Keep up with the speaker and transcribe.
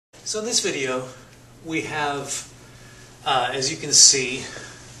So in this video, we have, as you can see,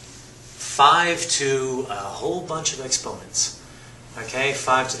 5 to a whole bunch of exponents. Okay,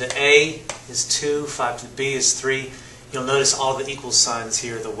 5 to the A is 2, 5 to the B is 3. You'll notice all the equal signs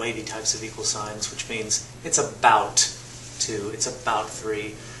here, the wavy types of equal signs, which means it's about 2, it's about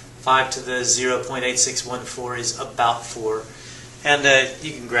 3. 5 to the 0.8614 is about 4. And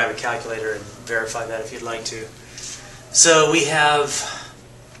you can grab a calculator and verify that if you'd like to. So we have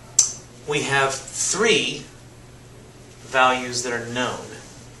 3 values that are known,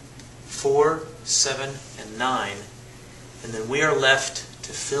 4, 7, and 9, and then we are left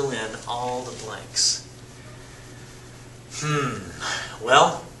to fill in all the blanks.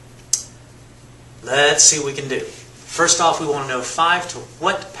 Well, let's see what we can do. First off, we want to know 5 to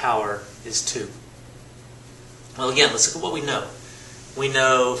what power is 2? Well, again, let's look at what we know. We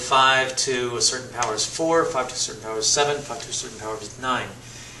know 5 to a certain power is 4, 5 to a certain power is 7, 5 to a certain power is 9.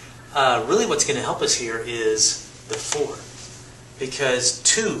 Really what's going to help us here is the 4, because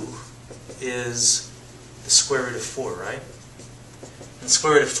 2 is the square root of 4, right? And the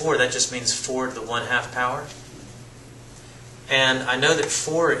square root of 4, that just means 4 to the 1/2 power. And I know that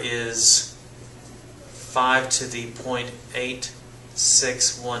 4 is 5 to the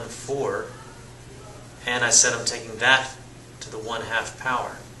 0.8614, and I said I'm taking that to the 1/2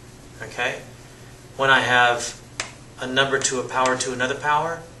 power. Okay? When I have a number to a power to another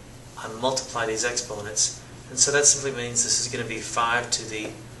power, I multiply these exponents, and so that simply means this is going to be 5 to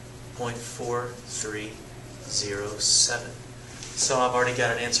the 0.4307. So I've already got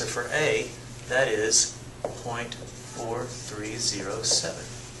an answer for A, that is 0.4307.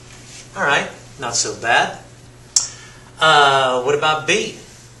 Alright, not so bad. What about B?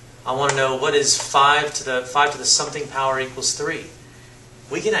 I want to know what is 5 to the something power equals 3.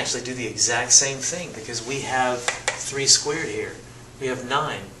 We can actually do the exact same thing because we have 3 squared here. We have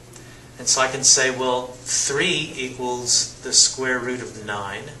 9. And so I can say, well, 3 equals the square root of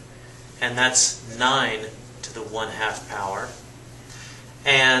 9, and that's 9 to the 1/2 power.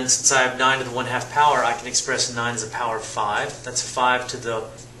 And since I have 9 to the 1/2 power, I can express 9 as a power of 5. That's 5 to the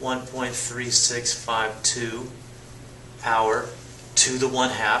 1.3652 power to the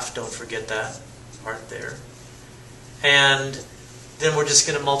 1/2. Don't forget that part there. And then we're just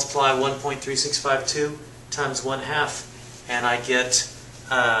going to multiply 1.3652 times 1/2, and I get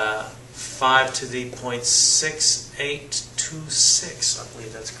 5 to the 0.6826. I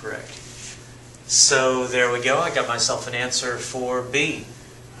believe that's correct. So there we go. I got myself an answer for B,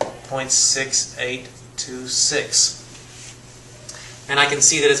 0.6826. And I can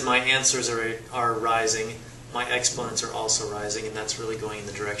see that as my answers are rising, my exponents are also rising, and that's really going in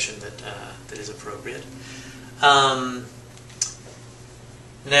the direction that is appropriate. Now,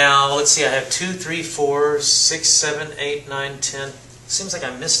 let's see, I have 2, 3, 4, 6, 7, 8, 9, 10. Seems like I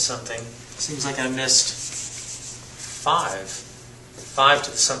missed something. Seems like I missed 5. 5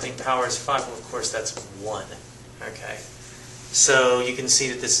 to the something power is 5. Well, of course, that's 1. Okay. So you can see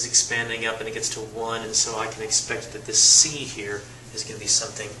that this is expanding up and it gets to 1, and so I can expect that this C here is going to be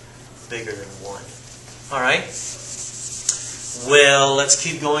something bigger than 1. Alright. Well, let's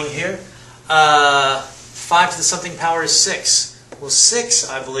keep going here. 5 to the something power is 6. Well, 6,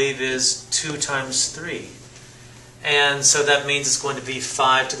 I believe, is 2 times 3. And so that means it's going to be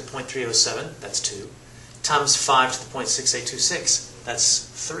 5 to the 0.307, that's 2, times 5 to the 0.6826, that's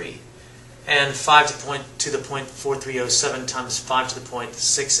 3. And 5 to the 0.4307 times 5 to the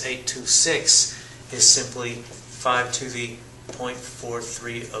 0.6826 is simply 5 to the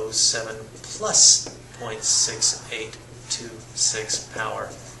 0.4307 plus 0.6826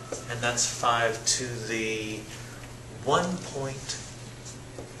 power. And that's 5 to the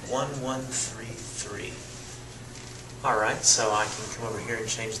 1.1133. Alright, so I can come over here and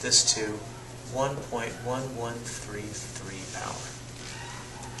change this to 1.1133 power.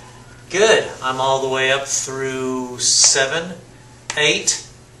 Good. I'm all the way up through 7, 8.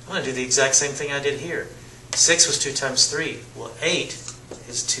 I'm going to do the exact same thing I did here. 6 was 2 times 3. Well, 8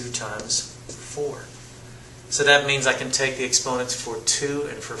 is 2 times 4. So that means I can take the exponents for 2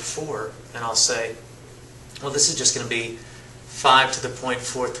 and for 4, and I'll say, well, this is just going to be 5 to the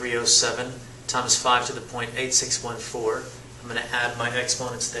 0.4307 times 5 to the 0.8614. I'm going to add my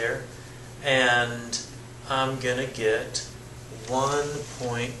exponents there, and I'm going to get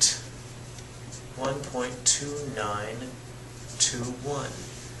 1.2921,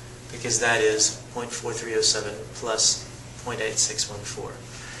 because that is 0.4307 plus 0.8614.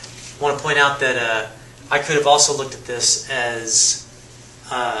 I want to point out that I could have also looked at this as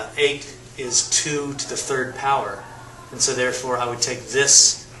 8 is 2 to the 3rd power, and so therefore I would take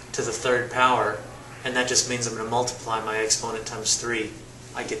this to the 3rd power, and that just means I'm going to multiply my exponent times 3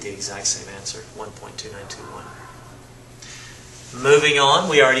 I get the exact same answer, 1.2921. Moving on,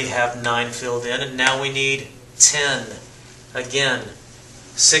 we already have 9 filled in, and now we need 10. Again,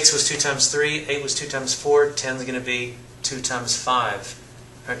 6 was 2 times 3, 8 was 2 times 4, 10 is going to be 2 times 5.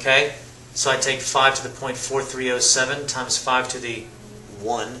 Okay? So I take 5 to the 0.4307 times 5 to the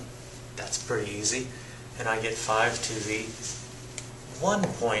 1. That's pretty easy. And I get 5 to the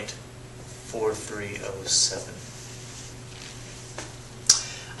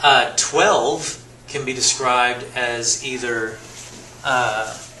 1.4307. 12 can be described as either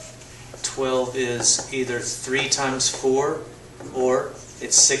 12 is either 3 times 4 or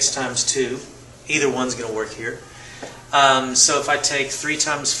it's 6 times 2. Either one's going to work here. So if I take 3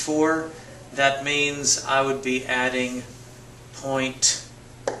 times 4, that means I would be adding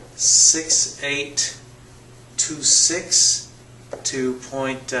 0.6826 to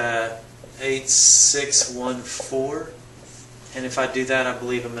 0.8614. And if I do that, I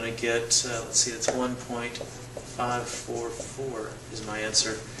believe I'm going to get, let's see, that's 1.544 is my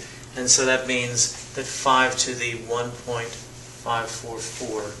answer. And so that means that 5 to the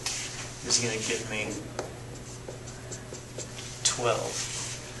 1.544 is going to give me 12.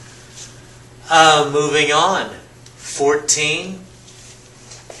 Moving on. 14.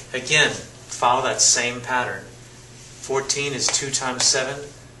 Again, follow that same pattern. 14 is 2 times 7,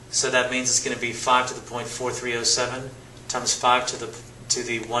 so that means it's going to be 5 to the 0.4307 times 5 to the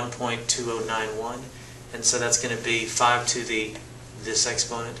 1.2091, and so that's going to be 5 to the this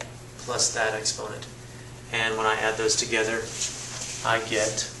exponent plus that exponent. And when I add those together, I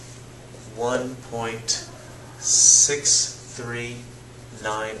get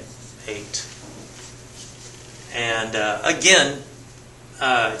 1.6398. And again,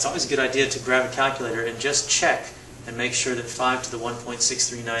 it's always a good idea to grab a calculator and just check and make sure that 5 to the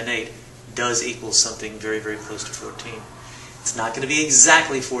 1.6398 does equal something very, very close to 14. It's not going to be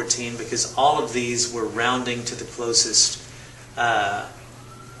exactly 14 because all of these were rounding to the closest, to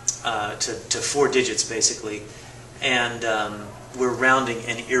 4 digits basically, and we're rounding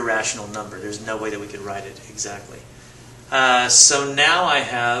an irrational number. There's no way that we could write it exactly. So now I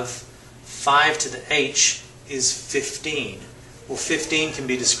have 5 to the h is 15. Well, 15 can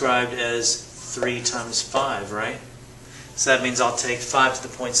be described as 3 times 5, right? So that means I'll take 5 to the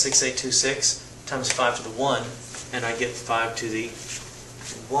 0.6826 times 5 to the 1, and I get 5 to the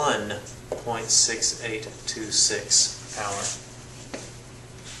 1.6826 power.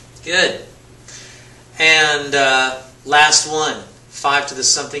 Good. And last one, 5 to the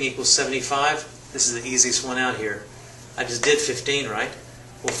something equals 75. This is the easiest one out here. I just did 15, right?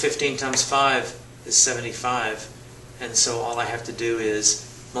 Well, 15 times 5 is 75. And so all I have to do is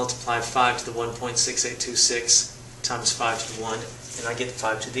multiply 5 to the 1.6826 times 5 to the 1, and I get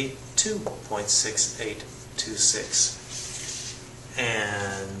 5 to the 2.6826.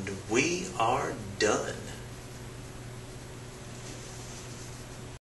 And we are done.